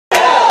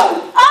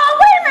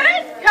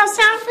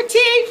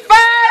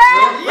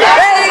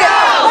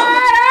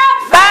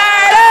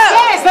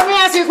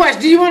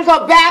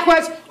go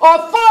backwards or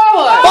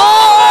forward?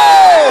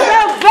 Forward!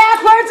 No,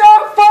 backwards or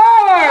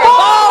forward?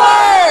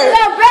 Forward!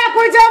 No,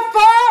 backwards or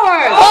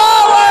forward?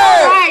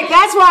 Forward! Right,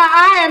 that's why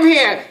I am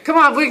here. Come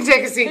on, we can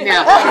take a seat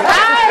now.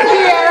 I'm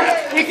here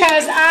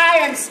because I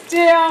am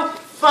still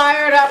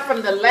fired up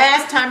from the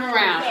last time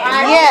around.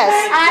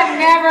 I've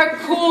never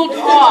cooled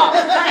off,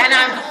 and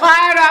I'm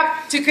fired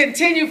up to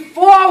continue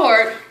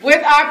forward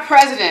with our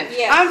president.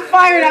 I'm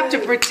fired up to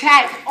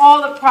protect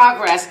all the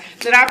progress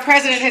that our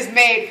president has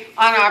made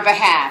on our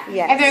behalf.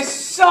 And there's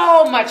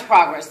so much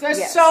progress.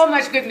 There's so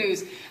much good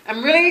news.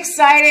 I'm really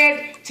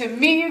excited to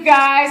meet you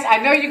guys. I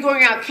know you're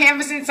going out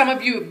canvassing. Some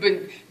of you have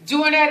been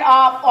doing it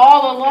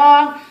all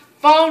along.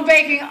 Phone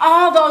banking,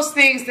 all those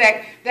things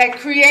that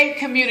create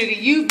community.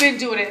 You've been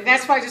doing it. And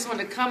that's why I just want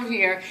to come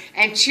here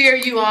and cheer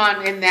you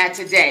on in that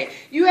today.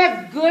 You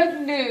have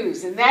good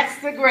news, and that's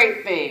the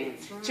great thing.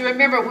 To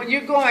remember, when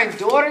you're going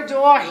door to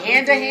door,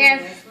 hand to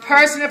hand,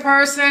 person to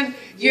person,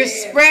 you're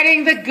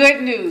spreading the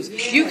good news.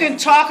 You can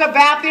talk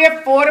about the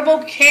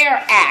Affordable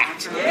Care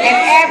Act and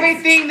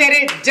everything that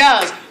it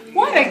does.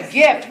 What a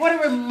gift. What a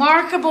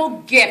remarkable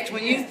gift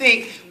when you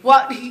think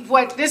what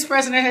this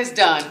president has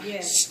done.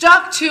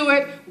 Stuck to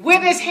it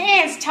with his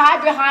hands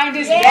tied behind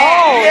his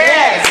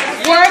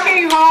back.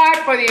 Working hard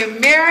for the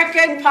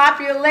American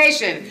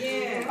population.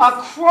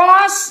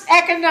 Across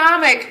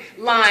economic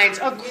lines,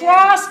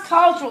 across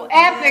cultural,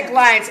 ethnic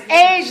lines,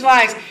 age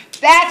lines.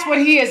 That's what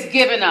he has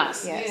given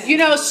us. You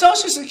know,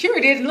 Social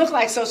Security didn't look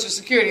like Social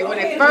Security when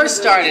it first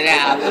started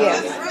out.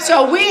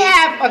 So we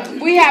have a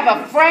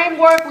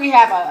framework, we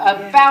have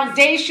a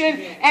foundation,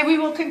 and we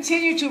will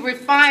continue to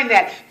refine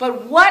that.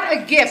 But what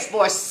a gift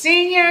for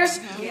seniors,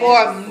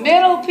 for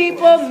middle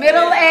people,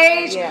 middle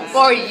age,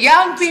 for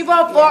young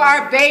people, for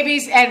our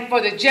babies, and for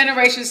the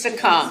generations to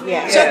come.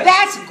 So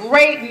that's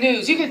great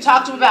news. You can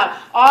talk to them about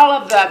all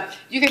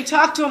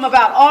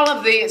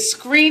of the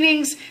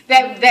screenings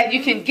that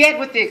you can get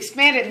with the expanded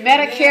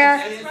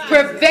Medicare.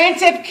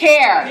 Preventive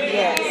care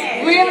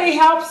really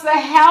helps the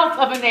health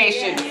of a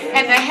nation.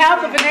 And the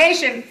health of a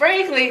nation,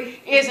 frankly,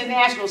 is a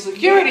national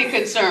security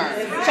concern.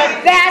 So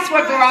that's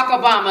what Barack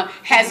Obama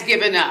has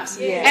given us.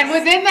 And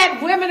within that,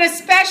 women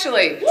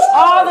especially,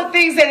 all the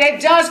things that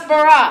it does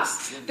for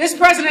us. This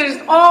president has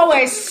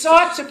always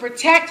sought to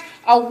protect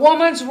a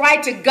woman's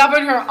right to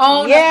govern her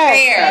own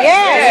affairs.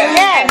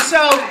 And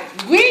so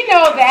we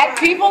know that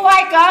people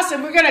like us,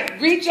 and we're going to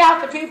reach out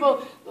to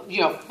people,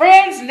 you know,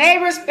 friends,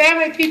 neighbors,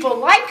 family, people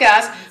like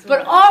us,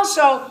 but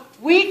also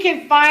we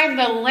can find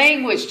the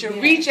language to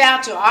reach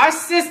out to our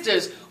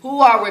sisters who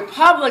are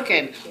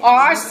Republican, or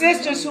our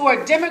sisters who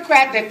are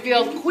Democrat that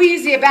feel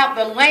queasy about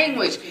the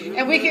language.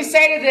 And we can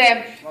say to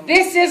them,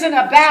 this isn't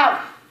about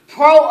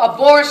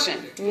pro-abortion.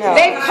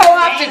 They've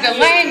co-opted the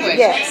language.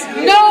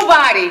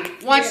 Nobody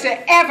wants to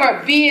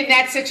ever be in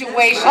that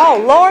situation. Oh,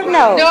 Lord,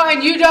 no. No,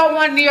 and you don't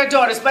want your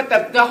daughters. But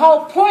the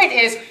whole point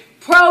is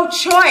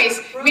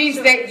pro-choice means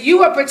that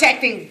you are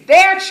protecting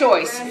their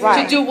choice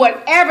to do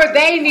whatever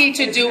they need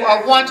to do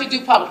or want to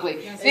do publicly.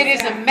 It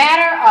is a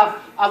matter of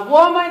a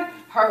woman,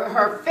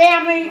 her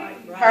family,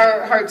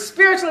 her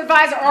spiritual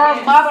advisor, or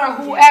her mother, or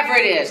whoever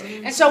it is.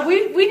 And so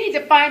we need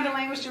to find the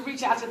language to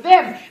reach out to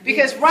them,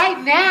 because right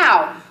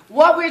now,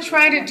 what we're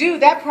trying to do,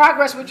 that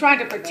progress we're trying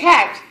to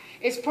protect,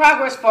 is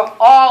progress for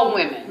all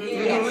women.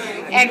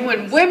 And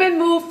when women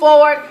move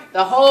forward,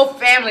 the whole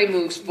family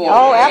moves forward.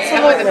 Oh, absolutely.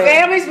 And when the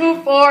families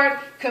move forward,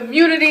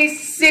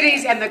 communities,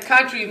 cities, and the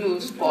country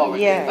moves forward.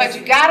 But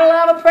you gotta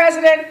love a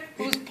president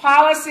whose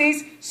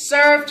policies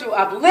serve to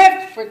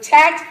uplift,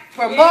 protect,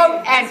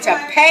 promote, and to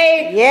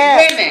pay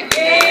women.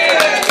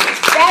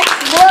 That's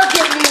more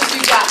good news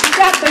you got. You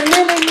got the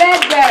Lily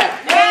Ledbetter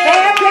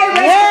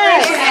Family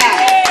Restoration Act.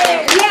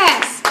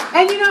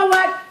 And you know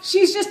what?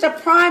 She's just a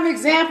prime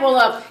example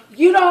of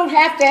you don't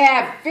have to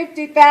have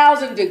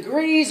 50,000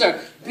 degrees or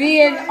be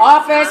in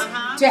office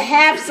to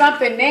have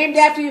something named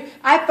after you.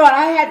 I thought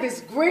I had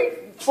this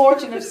great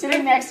fortune of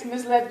sitting next to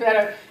Ms.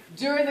 Ledbetter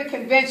during the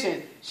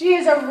convention. She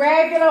is a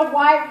regular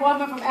white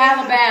woman from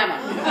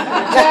Alabama,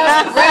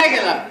 just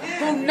regular,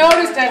 who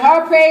noticed that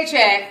her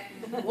paycheck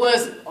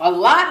was a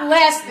lot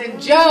less than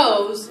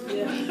Joe's for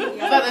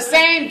the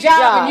same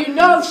job. And you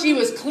know she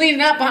was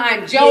cleaning up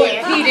behind Joe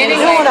and Pete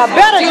anyway, doing a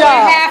better doing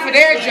job. half of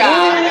their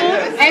job.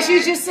 And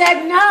she just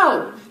said,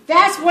 no,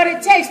 that's what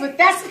it takes. But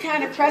that's the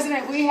kind of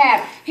president we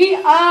have. He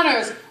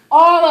honors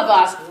all of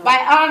us by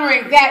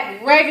honoring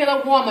that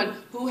regular woman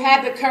who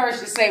had the courage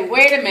to say,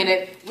 wait a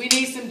minute, we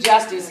need some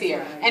justice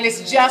here. And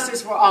it's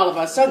justice for all of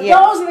us. So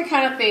those are the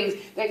kind of things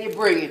that you're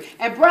bringing.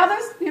 And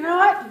brothers, you know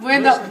what?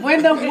 When the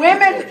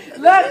women,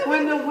 look,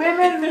 when the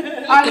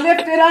women are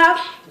lifted up,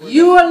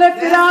 you are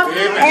lifted up,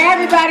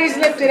 everybody's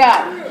lifted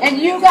up. And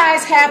you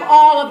guys have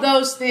all of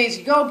those things.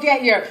 You go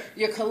get your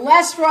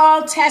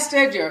cholesterol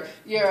tested,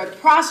 your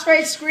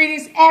prostate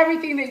screenings,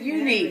 everything that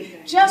you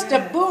need. Just a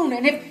boon.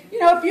 And if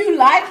you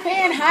like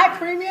paying high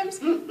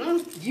premiums,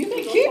 you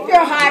can keep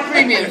your high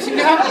premiums,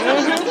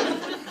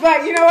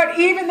 But you know what?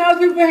 Even those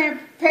people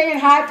paying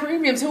high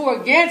premiums who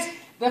are against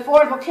the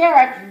Affordable Care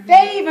Act,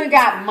 they even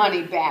got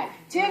money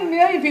back. 10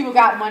 million people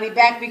got money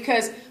back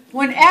because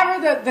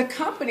whenever the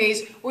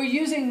companies were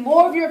using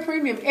more of your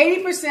premium, more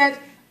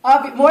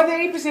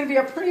than 80% of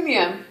your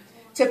premium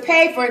to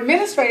pay for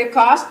administrative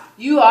costs,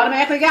 you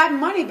automatically got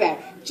money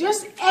back.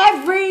 Just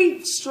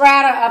every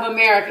strata of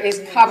America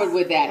is covered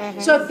with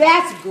that. So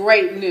that's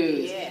great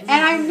news. And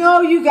I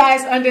know you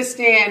guys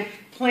understand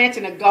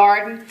planting a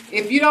garden.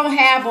 If you don't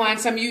have one,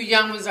 some of you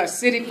young ones are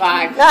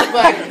city-fied, but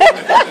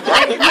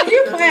when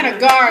you plant a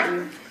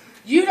garden,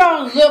 you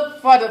don't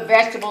look for the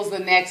vegetables the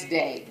next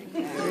day.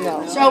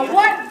 No. So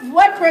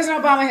what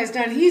President Obama has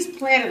done, he's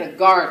planted a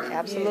garden.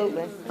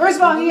 Absolutely. First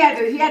of all, he had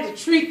to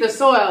treat the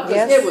soil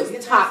because it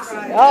was toxic.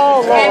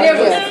 Oh, Lord. And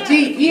it was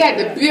deep. He had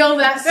to build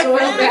that soil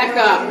back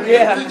up.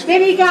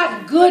 Then he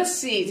got good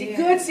seeds.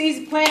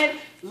 He planted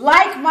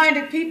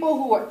like-minded people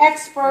who were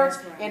experts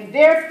in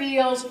their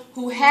fields,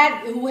 who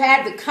had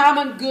the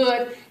common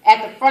good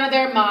at the front of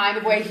their mind,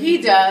 the way he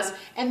does,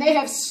 and they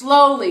have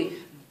slowly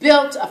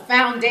built a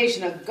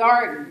foundation, a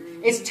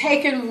garden. It's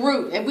taken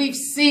root, and we've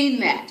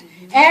seen that.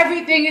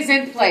 Everything is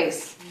in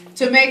place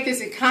to make this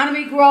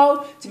economy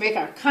grow, to make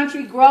our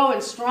country grow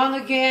and strong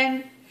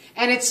again,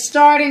 and it's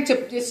starting to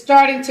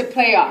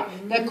pay off.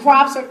 The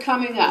crops are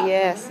coming up.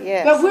 Yes,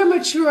 yes. But we're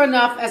mature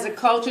enough as a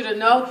culture to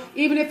know,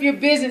 even if you're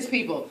business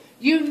people,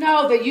 you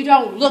know that you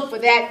don't look for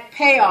that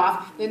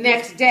payoff the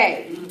next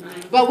day.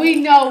 But we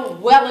know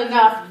well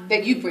enough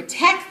that you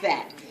protect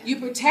that. You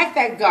protect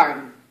that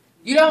garden.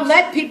 You don't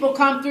let people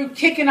come through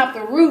kicking up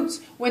the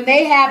roots when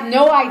they have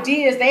no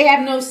ideas, they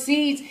have no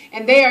seeds,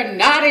 and they are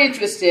not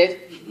interested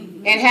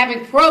in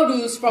having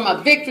produce from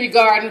a victory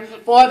garden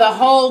for the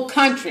whole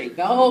country,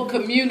 the whole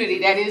community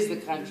that is the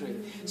country.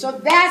 So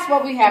that's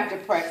what we have to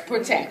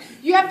protect.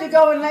 You have to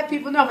go and let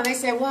people know when they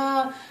say,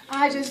 well,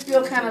 I just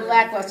feel kind of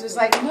lackluster. It's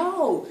like,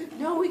 no,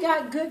 we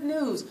got good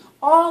news.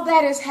 All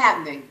that is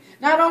happening.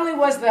 Not only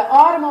was the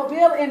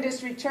automobile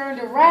industry turned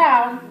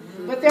around,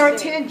 but there are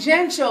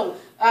tangential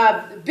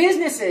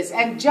businesses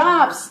and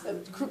jobs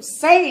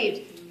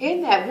saved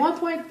in that.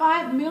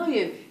 1.5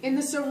 million in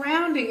the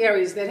surrounding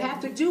areas that have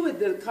to do with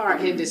the car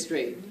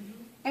industry.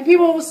 And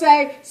people will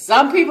say,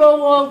 some people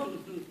will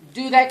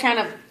do that kind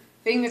of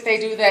thing that they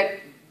do,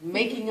 that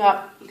making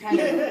up kind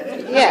of,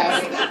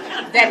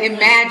 that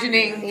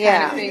imagining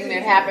kind of thing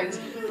that happens.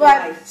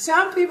 But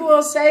some people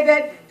will say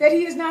that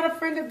he is not a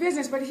friend of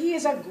business, but he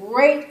is a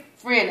great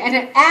friend and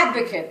an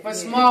advocate for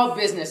small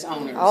business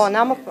owners. Oh, and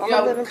I'm a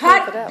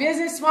cut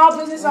small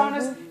business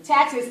owners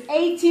taxes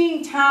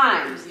 18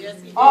 times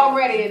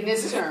already in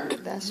this term.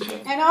 That's true.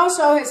 And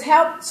also has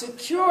helped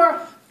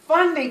secure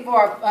funding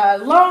for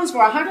loans for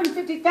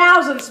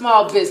 150,000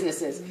 small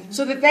businesses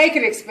so that they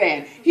could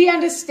expand. He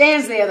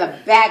understands they are the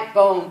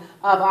backbone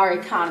of our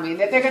economy and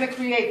that they're going to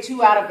create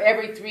 2 out of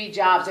every 3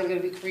 jobs that are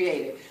going to be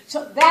created.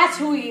 So that's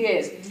who he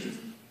is.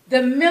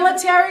 The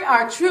military,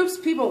 our troops,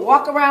 people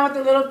walk around with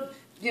the little,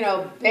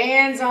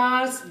 bands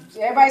on.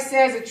 Everybody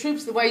says the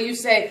troops the way you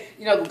say,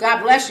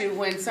 God bless you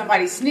when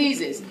somebody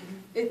sneezes.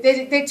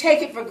 They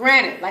take it for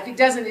granted, like it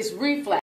doesn't, it's reflex.